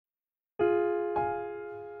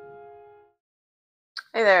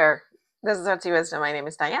Hey there, this is ArtsyWisdom. My name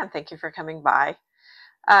is Diane. Thank you for coming by.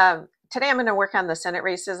 Today I'm going to work on the Senate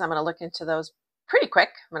races. I'm going to look into those pretty quick.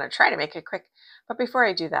 I'm going to try to make it quick. But before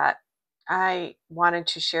I do that, I wanted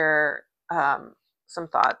to share some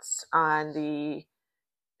thoughts on the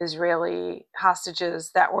Israeli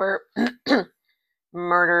hostages that were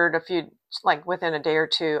murdered within a day or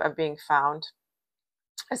two of being found,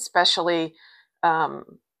 especially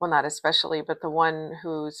well, not especially, but the one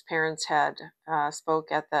whose parents had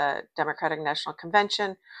spoke at the Democratic National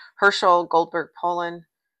Convention, Herschel Goldberg Poland.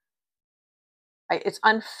 It's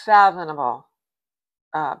unfathomable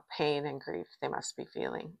pain and grief they must be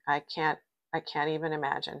feeling. I can't even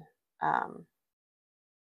imagine.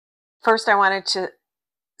 First, I wanted to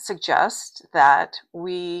suggest that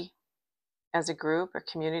we, as a group, a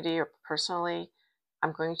community, or personally,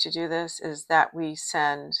 I'm going to do this, is that we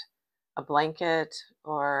send a blanket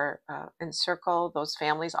or encircle those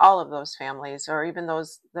families, all of those families, or even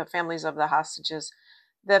the families of the hostages,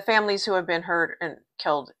 the families who have been hurt and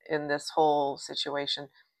killed in this whole situation.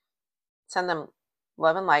 Send them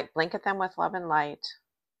love and light, blanket them with love and light,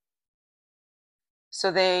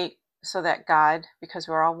 so that God, because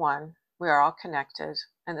we're all one, we are all connected,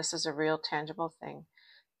 and this is a real tangible thing,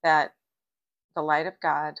 that the light of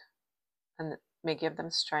God may give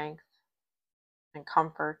them strength and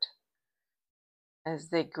comfort as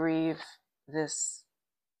they grieve this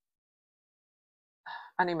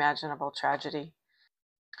unimaginable tragedy.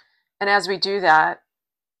 And as we do that,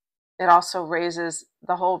 it also raises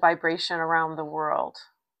the whole vibration around the world,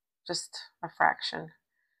 just a fraction.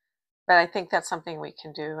 But I think that's something we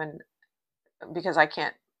can do, and because I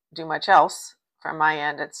can't do much else from my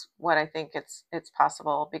end, it's what I think it's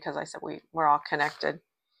possible, because I said we're all connected.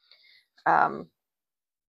 Yeah,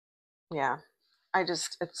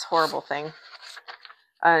 it's a horrible thing.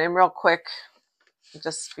 And real quick,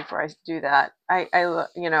 just before I do that, I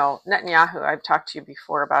Netanyahu, I've talked to you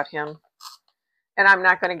before about him, and I'm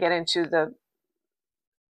not going to get into the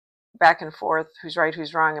back and forth, who's right,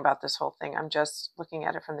 who's wrong about this whole thing. I'm just looking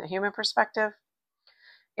at it from the human perspective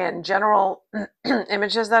and general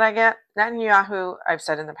images that I get. Netanyahu, I've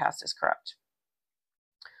said in the past, is corrupt.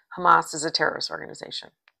 Hamas is a terrorist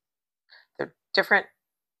organization. They're different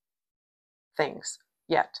things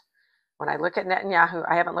yet. When I look at Netanyahu,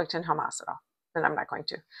 I haven't looked in Hamas at all, and I'm not going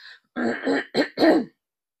to.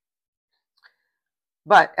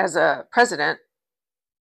 But as a president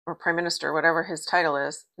or prime minister, whatever his title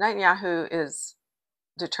is, Netanyahu is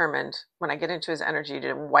determined, when I get into his energy,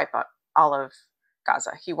 to wipe out all of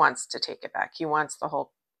Gaza. He wants to take it back. He wants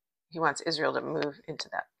Israel to move into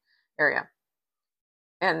that area.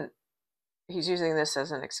 And he's using this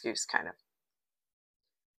as an excuse, kind of.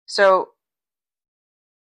 So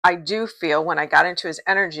I do feel, when I got into his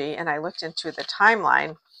energy and I looked into the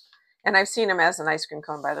timeline, and I've seen him as an ice cream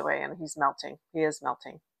cone, by the way, and he's melting. He is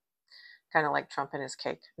melting. Kind of like Trump and his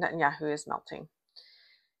cake. Netanyahu is melting.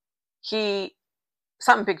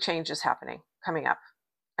 Something big change is coming up.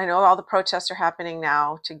 I know all the protests are happening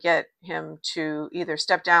now to get him to either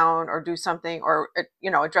step down or do something, or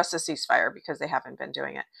address a ceasefire, because they haven't been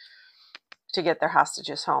doing it, to get their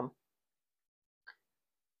hostages home.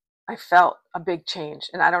 I felt a big change,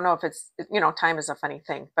 and I don't know if it's, time is a funny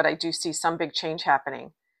thing, but I do see some big change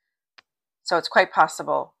happening. So it's quite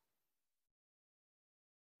possible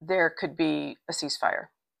there could be a ceasefire.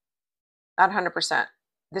 Not 100%.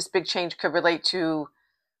 This big change could relate to,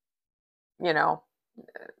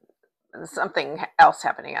 something else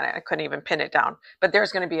happening. I couldn't even pin it down, but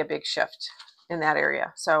there's going to be a big shift in that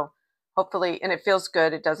area. So hopefully, and it feels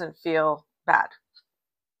good. It doesn't feel bad.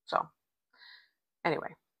 So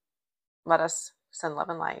anyway, let us send love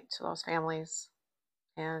and light to those families,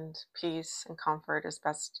 and peace and comfort as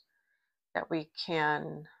best that we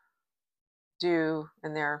can do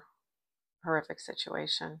in their horrific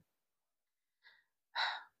situation.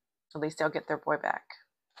 At least they'll get their boy back.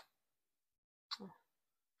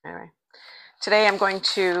 Anyway, today I'm going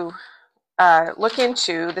to look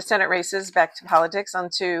into the Senate races, back to politics,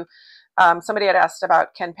 onto somebody had asked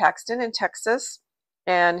about Ken Paxton in Texas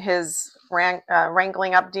and his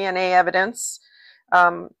wrangling up DNA evidence.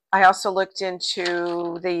 I also looked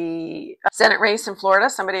into the Senate race in Florida.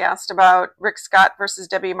 Somebody asked about Rick Scott versus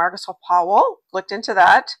Debbie Margesol-Powell. Looked into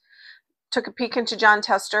that. Took a peek into John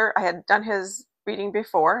Tester. I had done his reading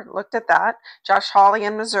before. Looked at that. Josh Hawley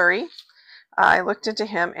in Missouri. I looked into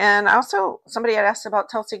him. And also, somebody had asked about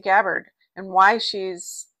Tulsi Gabbard and why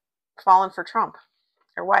she's fallen for Trump,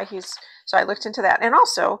 or why he's. So I looked into that. And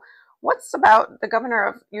also, what's about the governor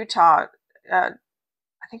of Utah? I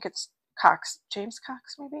think it's James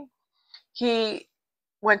Cox, maybe. He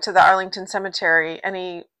went to the Arlington Cemetery, and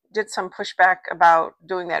he did some pushback about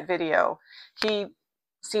doing that video, he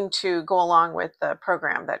seemed to go along with the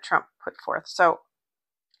program that Trump put forth. So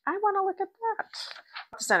I want to look at that.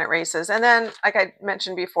 The Senate races. And then, like I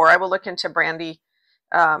mentioned before, I will look into Brandy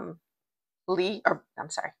Lee, or I'm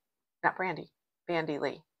sorry, not Brandy, Bandy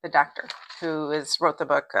Lee, the doctor who wrote the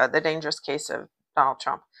book, The Dangerous Case of Donald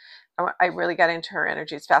Trump. I really got into her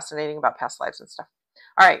energy. It's fascinating about past lives and stuff.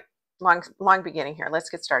 All right, long beginning here. Let's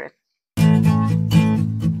get started.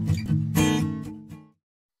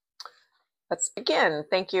 Let's begin.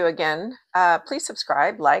 Thank you again. Please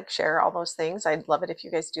subscribe, like, share, all those things. I'd love it if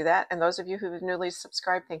you guys do that. And those of you who've newly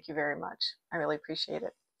subscribed, thank you very much. I really appreciate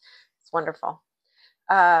it. It's wonderful.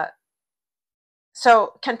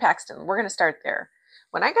 So Ken Paxton, we're going to start there.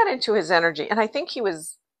 When I got into his energy, and I think he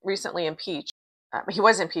was recently impeached. He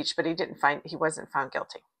was impeached, but he wasn't found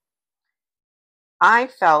guilty. I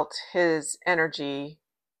felt his energy.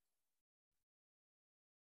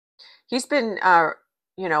 He's been,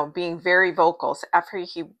 being very vocal. So after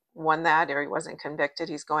he won that, or he wasn't convicted,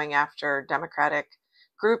 he's going after Democratic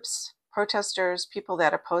groups, protesters, people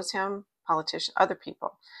that oppose him, politicians, other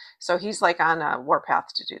people. So he's like on a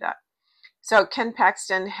warpath to do that. So Ken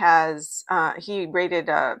Paxton has, he rated,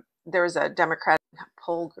 there was a Democratic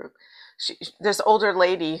poll group. This older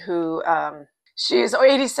lady who, she's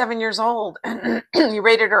 87 years old, and he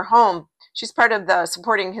rated her home. She's part of the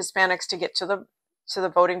supporting Hispanics to get to the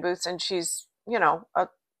voting booths, and she's,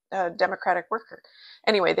 a Democratic worker.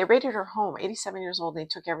 Anyway, they raided her home, 87 years old, and they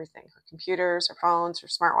took everything, her computers, her phones, her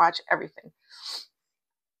smartwatch, everything.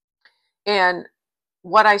 And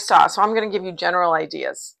what I saw, so I'm going to give you general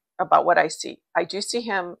ideas about what I see. I do see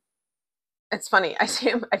him. It's funny. I see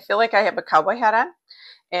him. I feel like I have a cowboy hat on,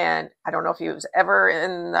 and I don't know if he was ever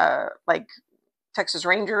in the Texas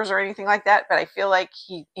Rangers or anything like that, but I feel like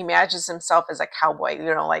he imagines himself as a cowboy,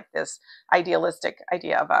 like this idealistic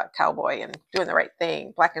idea of a cowboy and doing the right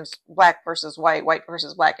thing, black versus white, white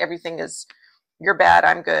versus black. Everything is, you're bad,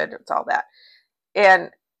 I'm good. It's all that. And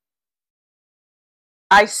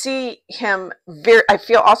I see him I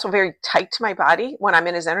feel also very tight to my body when I'm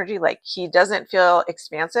in his energy. Like, he doesn't feel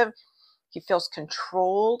expansive. He feels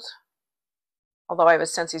controlled. Although I have a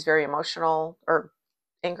sense he's very emotional or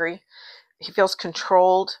angry. He feels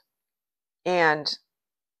controlled, and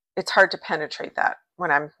it's hard to penetrate that when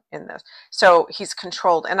I'm in this. So he's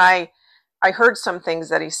controlled. And I heard some things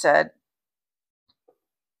that he said.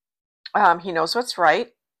 He knows what's right.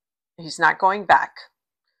 He's not going back.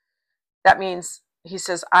 That means he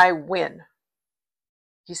says, I win.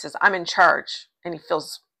 He says, I'm in charge. And he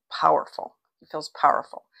feels powerful. He feels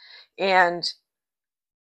powerful. And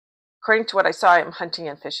according to what I saw, I'm hunting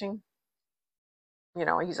and fishing.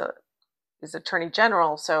 He's attorney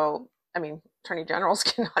general. So, attorney generals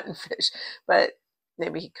can hunt and fish, but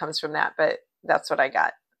maybe he comes from that. But that's what I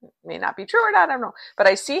got. It may not be true or not. I don't know. But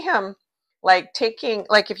I see him taking,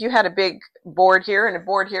 if you had a big board here and a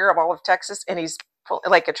board here of all of Texas, and he's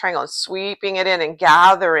like a triangle, and sweeping it in and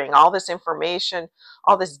gathering all this information,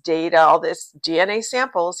 all this data, all this DNA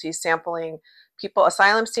samples. He's sampling people,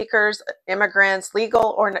 asylum seekers, immigrants,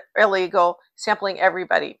 legal or illegal, sampling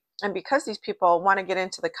everybody. And because these people want to get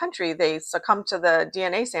into the country, they succumb to the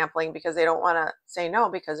DNA sampling because they don't want to say no,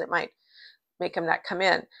 because it might make them not come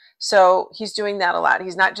in. So he's doing that a lot.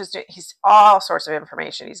 He's not just, he's all sorts of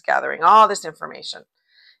information. He's gathering all this information.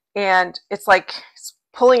 And it's like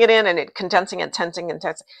pulling it in and it condensing and tensing and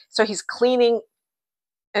tensing. So he's cleaning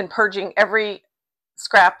and purging every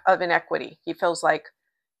scrap of inequity. He feels like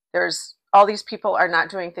there's all these people are not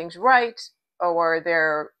doing things right, or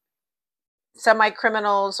they're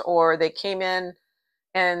semi-criminals, or they came in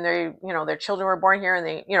and they, their children were born here, and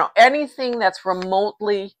they, anything that's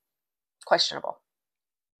remotely questionable.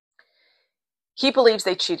 He believes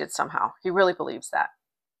they cheated somehow. He really believes that.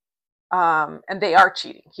 And they are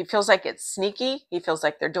cheating. He feels like it's sneaky. He feels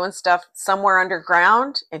like they're doing stuff somewhere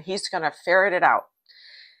underground, and he's going to ferret it out.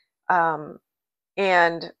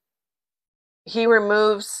 And he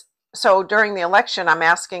removes, so during the election, I'm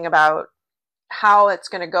asking about how it's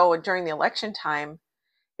going to go during the election time,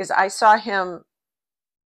 is I saw him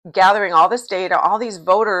gathering all this data, all these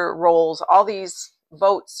voter rolls, all these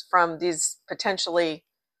votes from these potentially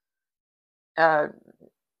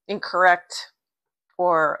incorrect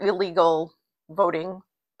or illegal voting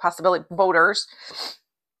possibility voters,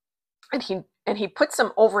 and he puts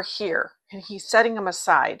them over here, and he's setting them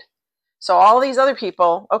aside. So all these other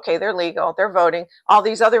people, okay, they're legal, they're voting. All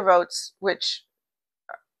these other votes, which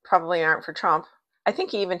probably aren't for Trump. I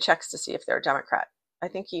think he even checks to see if they're a Democrat. I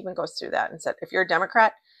think he even goes through that and said, if you're a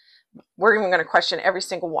Democrat, we're even going to question every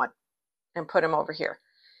single one and put them over here.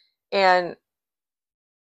 And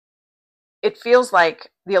it feels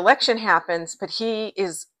like the election happens, but he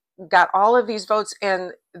is got all of these votes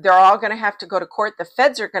and they're all going to have to go to court. The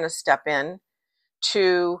feds are going to step in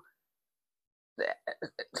to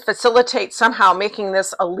facilitate somehow making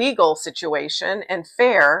this a legal situation and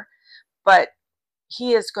fair, but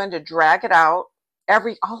he is going to drag it out.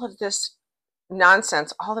 All of this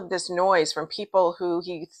nonsense, all of this noise from people who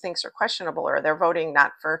he thinks are questionable, or they're voting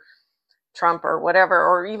not for Trump or whatever,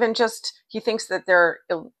 or even just he thinks that they're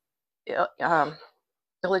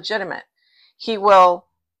illegitimate.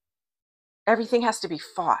 Everything has to be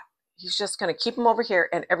fought. He's just going to keep them over here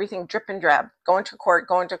and everything drip and drab, going to court.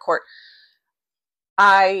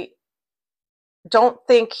 I don't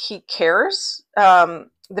think he cares.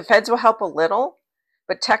 The feds will help a little,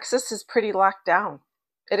 but Texas is pretty locked down.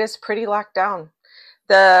 It is pretty locked down.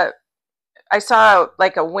 I saw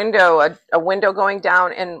like a window going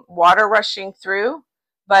down and water rushing through,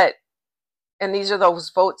 and these are those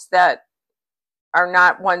votes that are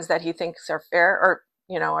not ones that he thinks are fair or,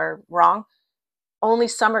 are wrong. Only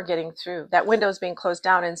some are getting through. That window is being closed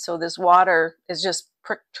down, and so this water is just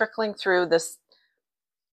trickling through this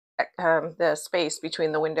the space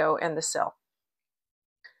between the window and the sill.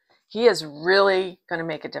 He is really going to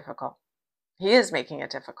make it difficult. He is making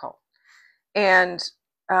it difficult, and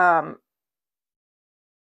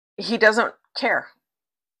he doesn't care.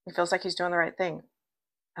 He feels like he's doing the right thing,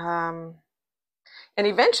 and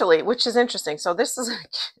eventually, which is interesting. So this is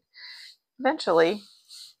eventually.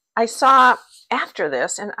 I saw after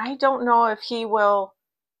this, and I don't know if he will.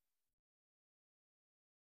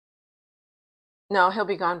 No, he'll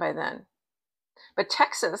be gone by then. But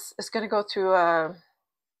Texas is going to go through I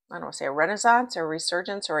don't want to say a renaissance or a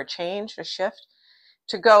resurgence or a change, a shift,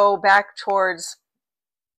 to go back towards,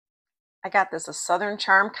 I got this, a Southern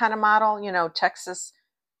charm kind of model. Texas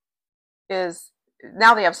is,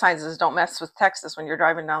 now they have signs that don't mess with Texas when you're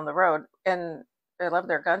driving down the road, and they love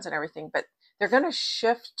their guns and everything, but they're going to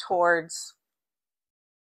shift towards,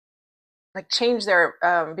 like, change their,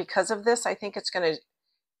 because of this, I think they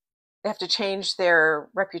have to change their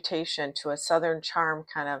reputation to a Southern charm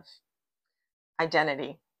kind of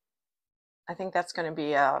identity. I think that's going to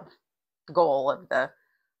be a goal of the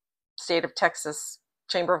state of Texas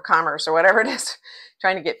Chamber of Commerce or whatever it is,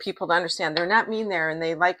 trying to get people to understand they're not mean there and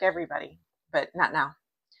they like everybody, but not now.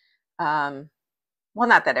 Well,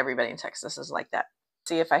 not that everybody in Texas is like that.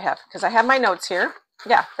 See if I have, because I have my notes here.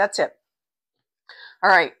 Yeah, that's it. All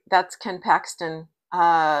right, that's Ken Paxton.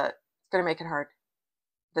 It's going to make it hard.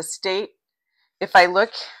 The state, if I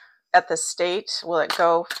look at the state, will it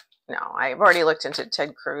go? No, I've already looked into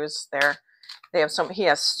Ted Cruz there. He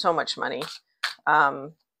has so much money.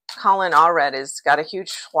 Colin Allred has got a huge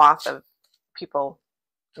swath of people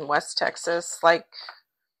in West Texas, like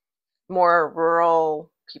more rural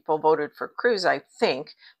people voted for Cruz, I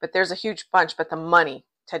think, but there's a huge bunch, but the money,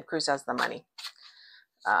 Ted Cruz has the money.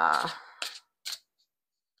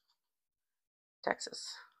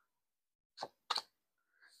 Texas.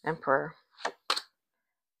 Emperor.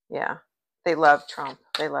 Yeah, they love Trump.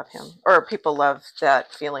 They love him. Or people love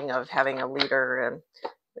that feeling of having a leader, and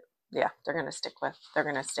yeah, they're going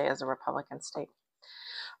to stay as a Republican state.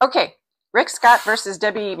 Okay, Rick Scott versus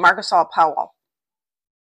Debbie Margesol-Powell.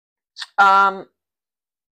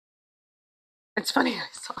 It's funny,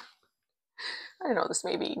 I don't know, this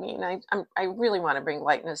may be mean. I really want to bring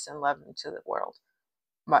lightness and love into the world,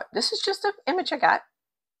 but this is just an image I got.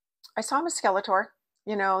 I saw him as Skeletor,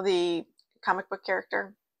 the comic book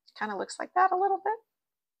character. Kind of looks like that a little bit.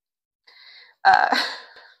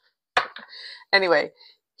 Anyway,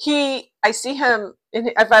 I see him,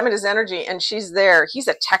 if I'm in his energy and she's there, he's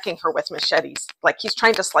attacking her with machetes. Like he's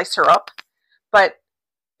trying to slice her up, but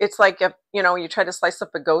it's like if, you try to slice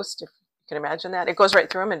up a ghost, if you can imagine that, it goes right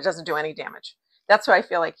through him and it doesn't do any damage. That's what I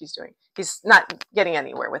feel like he's doing. He's not getting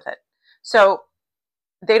anywhere with it. So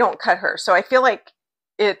they don't cut her. So I feel like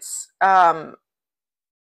it's,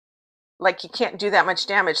 like he can't do that much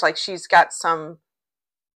damage. Like she's got some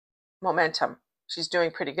momentum. She's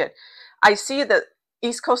doing pretty good. I see the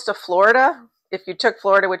east coast of Florida. If you took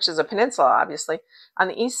Florida, which is a peninsula, obviously, on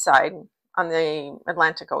the east side, on the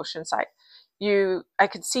Atlantic Ocean side, I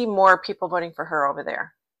could see more people voting for her over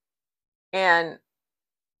there. And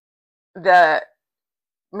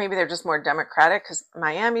maybe they're just more Democratic because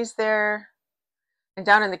Miami's there. And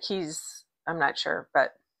down in the Keys, I'm not sure,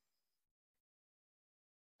 but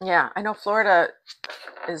yeah, I know Florida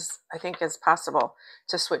I think is possible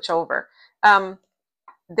to switch over. I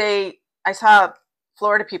saw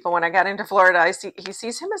Florida people, when I got into Florida, he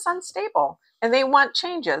sees him as unstable and they want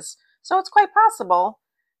changes. So it's quite possible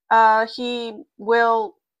he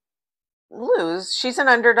will lose. She's an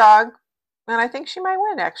underdog and I think she might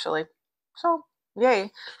win, actually. So,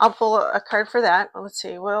 yay. I'll pull a card for that. Let's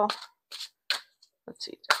see. Well, let's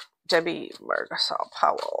see. Debbie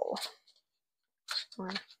Margesol-Powell.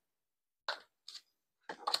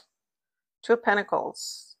 Two of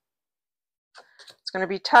Pentacles. It's going to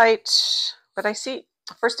be tight, but I see,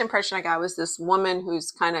 the first impression I got was this woman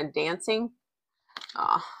who's kind of dancing.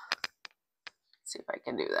 Let's see if I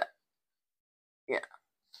can do that. Yeah.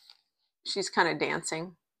 She's kind of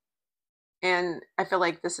dancing. And I feel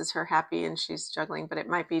like this is her happy and she's juggling, but it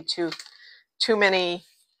might be too many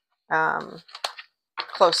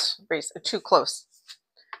too close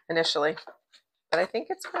initially. But I think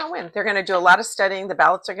it's going to win. They're going to do a lot of studying. The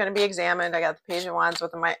ballots are going to be examined. I got the Page of Wands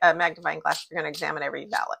with a magnifying glass. They're going to examine every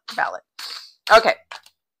ballot. Okay.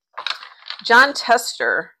 John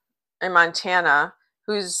Tester in Montana,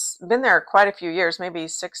 who's been there quite a few years, maybe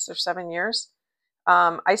 6 or 7 years.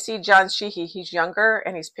 I see John Sheehy. He's younger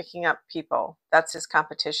and he's picking up people. That's his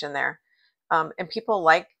competition there. And people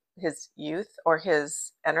like his youth or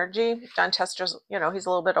his energy. John Tester's, he's a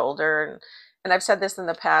little bit older. And I've said this in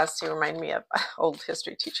the past. He reminded me of an old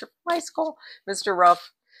history teacher from high school, Mr.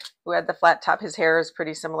 Ruff, who had the flat top. His hair is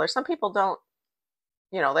pretty similar. Some people don't,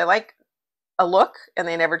 they like a look and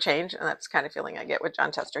they never change. And that's the kind of feeling I get with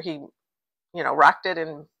John Tester. He, rocked it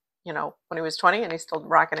in, when he was 20 and he's still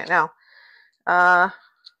rocking it now.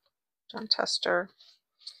 John Tester.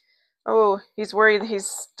 Oh, he's worried he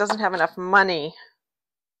doesn't have enough money.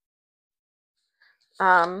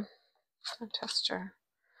 John Tester.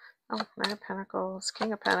 Oh, Nine of Pentacles,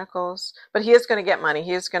 King of Pentacles. But he is going to get money.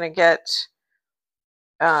 He is going to get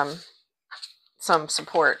some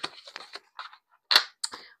support.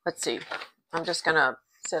 Let's see. I'm just going to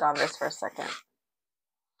sit on this for a second.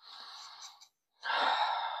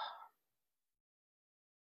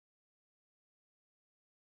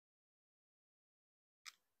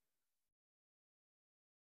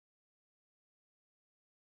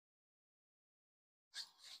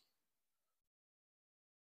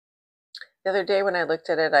 The other day when I looked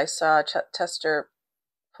at it, I saw Tester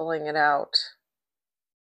pulling it out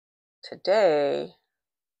today.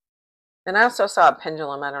 And I also saw a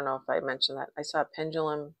pendulum. I don't know if I mentioned that. I saw a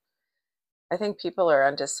pendulum. I think people are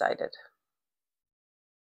undecided.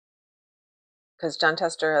 Because John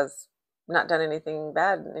Tester has not done anything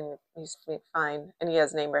bad and he's fine. And he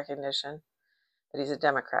has name recognition. But he's a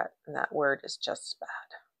Democrat. And that word is just bad.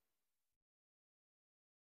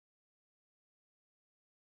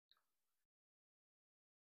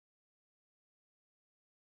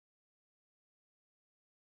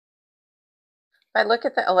 If I look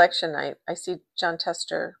at the election night, I see John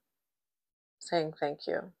Tester saying thank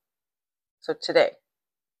you. So today,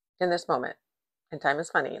 in this moment, and time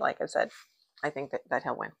is money, like I said, I think that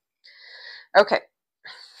he'll win. Okay.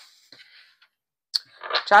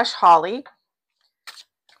 Josh Hawley.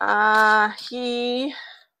 We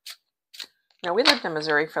lived in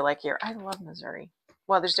Missouri for like a year. I love Missouri.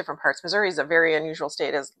 Well, there's different parts. Missouri is a very unusual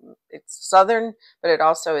state. It's southern, but it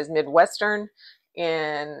also is Midwestern,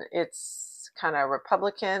 and it's kind of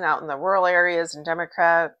Republican out in the rural areas and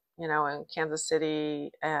Democrat, in Kansas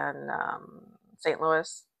City and St.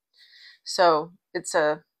 Louis. So it's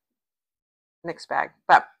a mixed bag.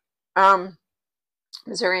 But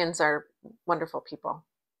Missourians are wonderful people.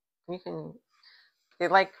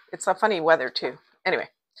 It's a funny weather too. Anyway,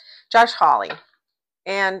 Josh Hawley.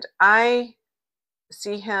 And I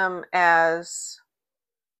see him as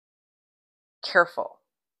careful.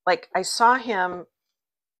 Like I saw him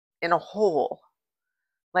in a hole.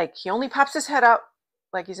 Like he only pops his head up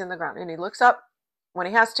like he's in the ground. And he looks up when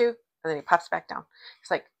he has to, and then he pops back down.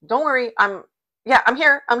 He's like, don't worry, I'm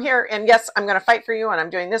here. And yes, I'm going to fight for you. And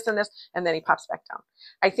I'm doing this and this. And then he pops back down.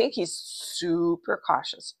 I think he's super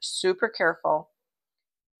cautious, super careful,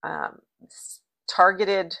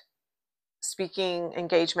 targeted speaking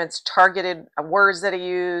engagements, targeted words that he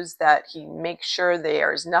used, that he makes sure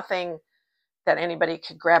there's nothing that anybody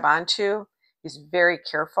could grab onto. He's very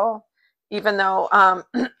careful, even though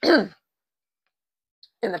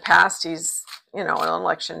in the past he's, an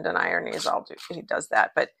election denier and he does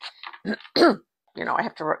that. But, I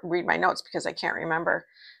have to read my notes because I can't remember.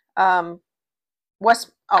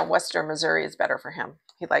 Western Missouri is better for him.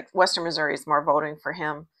 Western Missouri is more voting for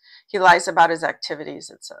him. He lies about his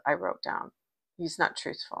activities. I wrote down. He's not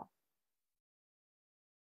truthful.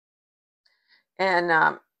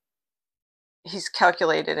 And he's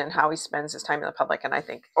calculated in how he spends his time in the public, and I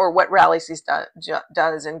think, or what rallies he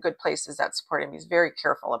does in good places that support him. He's very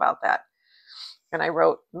careful about that. And I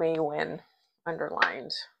wrote may win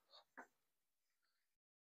underlined.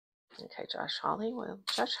 Okay, Josh Hawley, will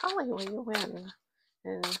you win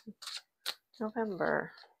in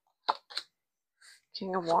November?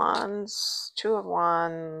 King of Wands, Two of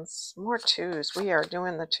Wands, more twos. We are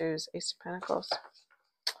doing the twos. Ace of Pentacles.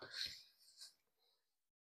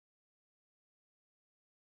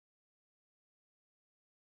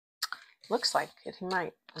 Looks like it. He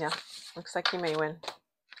might. Yeah, looks like he may win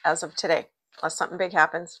as of today. Unless something big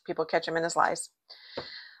happens, people catch him in his lies.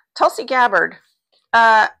 Tulsi Gabbard.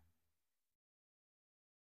 I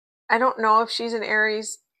don't know if she's an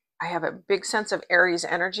Aries. I have a big sense of Aries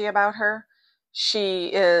energy about her.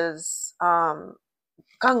 She is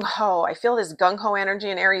gung-ho. I feel this gung-ho energy,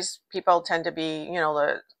 and Aries people tend to be, you know,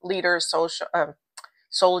 the leaders,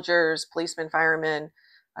 soldiers, policemen, firemen,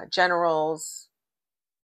 generals,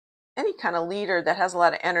 any kind of leader that has a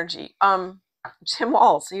lot of energy. Tim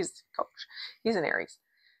Walls, he's coach. He's an Aries.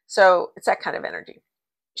 So it's that kind of energy.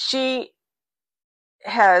 She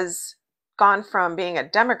has gone from being a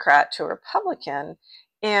Democrat to a Republican,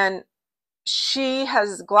 and she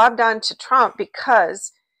has globbed on to Trump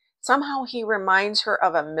because somehow he reminds her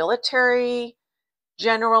of a military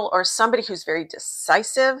general or somebody who's very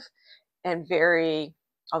decisive and very,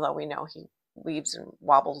 although we know he weaves and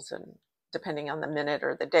wobbles and depending on the minute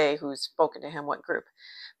or the day who's spoken to him, what group.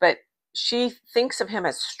 But she thinks of him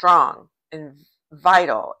as strong and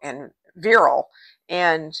vital and virile,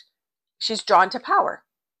 and she's drawn to power.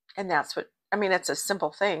 And that's what, I mean, it's a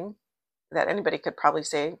simple thing that anybody could probably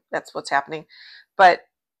say that's what's happening. But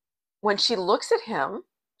when she looks at him,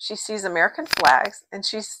 she sees American flags and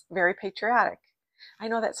she's very patriotic. I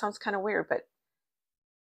know that sounds kind of weird, but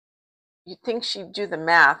you'd think she'd do the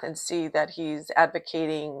math and see that he's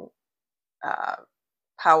advocating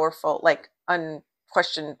powerful, like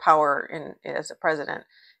unquestioned power as a president,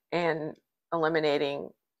 and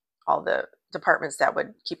eliminating all the departments that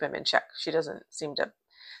would keep him in check. She doesn't seem to.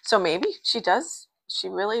 So maybe she does. She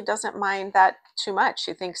really doesn't mind that too much.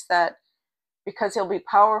 She thinks that because he'll be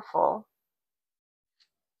powerful,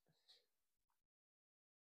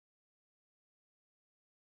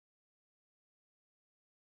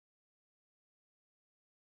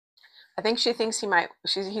 I think she thinks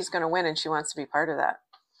he's going to win, and she wants to be part of that.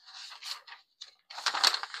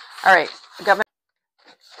 All right, the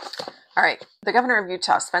governor of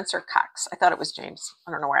Utah, Spencer Cox. I thought it was James.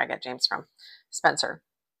 I don't know where I got James from. Spencer.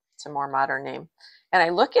 It's a more modern name. And I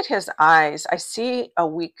look at his eyes. I see a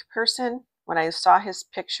weak person. When I saw his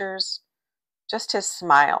pictures, just his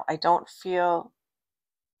smile, I don't feel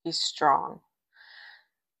he's strong.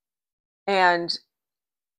 And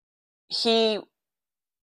he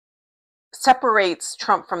separates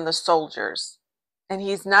Trump from the soldiers. And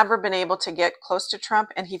he's never been able to get close to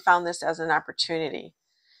Trump, and he found this as an opportunity.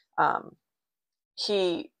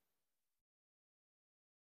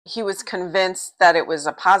 He was convinced that it was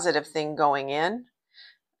a positive thing going in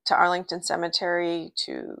to Arlington Cemetery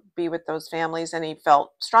to be with those families, and he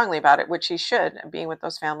felt strongly about it, which he should, being with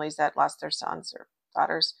those families that lost their sons or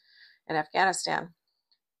daughters in Afghanistan.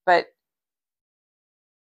 But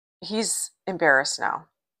he's embarrassed now.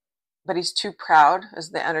 But he's too proud, is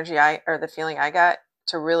the energy the feeling I got,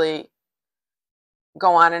 to really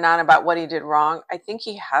go on and on about what he did wrong. I think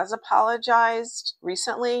he has apologized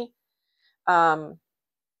recently.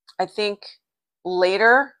 I think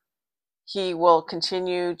later he will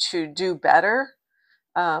continue to do better.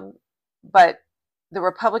 But the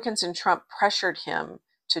Republicans and Trump pressured him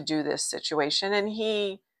to do this situation, and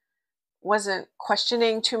he wasn't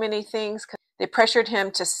questioning too many things. They pressured him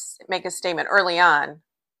to make a statement early on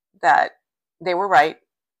that they were right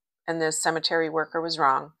and the cemetery worker was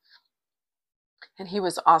wrong. And he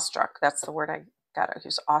was awestruck. That's the word I got. He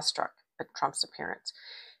was awestruck at Trump's appearance.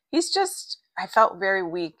 I felt very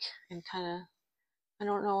weak and kind of, I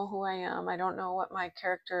don't know who I am. I don't know what my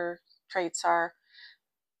character traits are.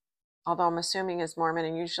 Although I'm assuming as Mormon,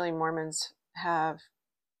 and usually Mormons have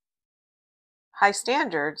high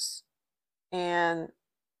standards and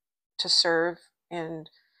to serve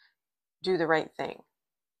and do the right thing.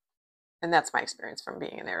 And that's my experience from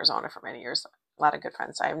being in Arizona for many years. A lot of good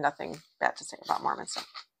friends. I have nothing bad to say about Mormons, so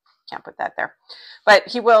can't put that there. But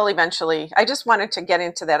he will eventually. I just wanted to get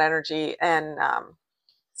into that energy and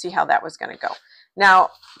see how that was going to go.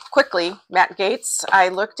 Now, quickly, Matt Gaetz. I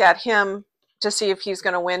looked at him to see if he's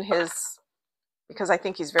going to win because I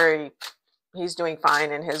think he's doing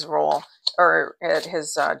fine in his role, or at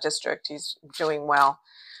his district. He's doing well.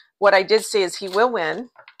 What I did see is he will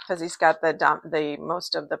win, because he's got the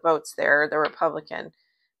most of the votes there, the Republican,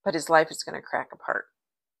 but his life is going to crack apart.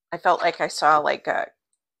 I felt like I saw like a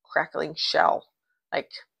crackling shell,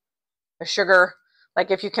 like a sugar,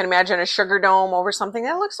 like if you can imagine a sugar dome over something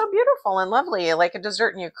that looks so beautiful and lovely, like a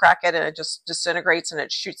dessert, and you crack it and it just disintegrates and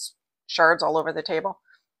it shoots shards all over the table.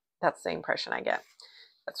 That's the impression I get.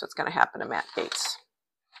 That's what's going to happen to Matt Gaetz.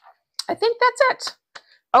 I think that's it.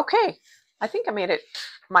 Okay. I think I made it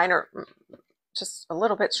minor, just a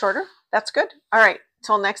little bit shorter. That's good. All right.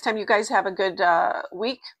 Till next time, you guys have a good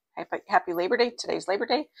week. Happy Labor Day. Today's Labor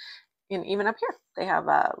Day. And even up here, they have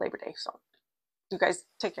Labor Day. So you guys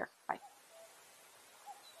take care. Bye.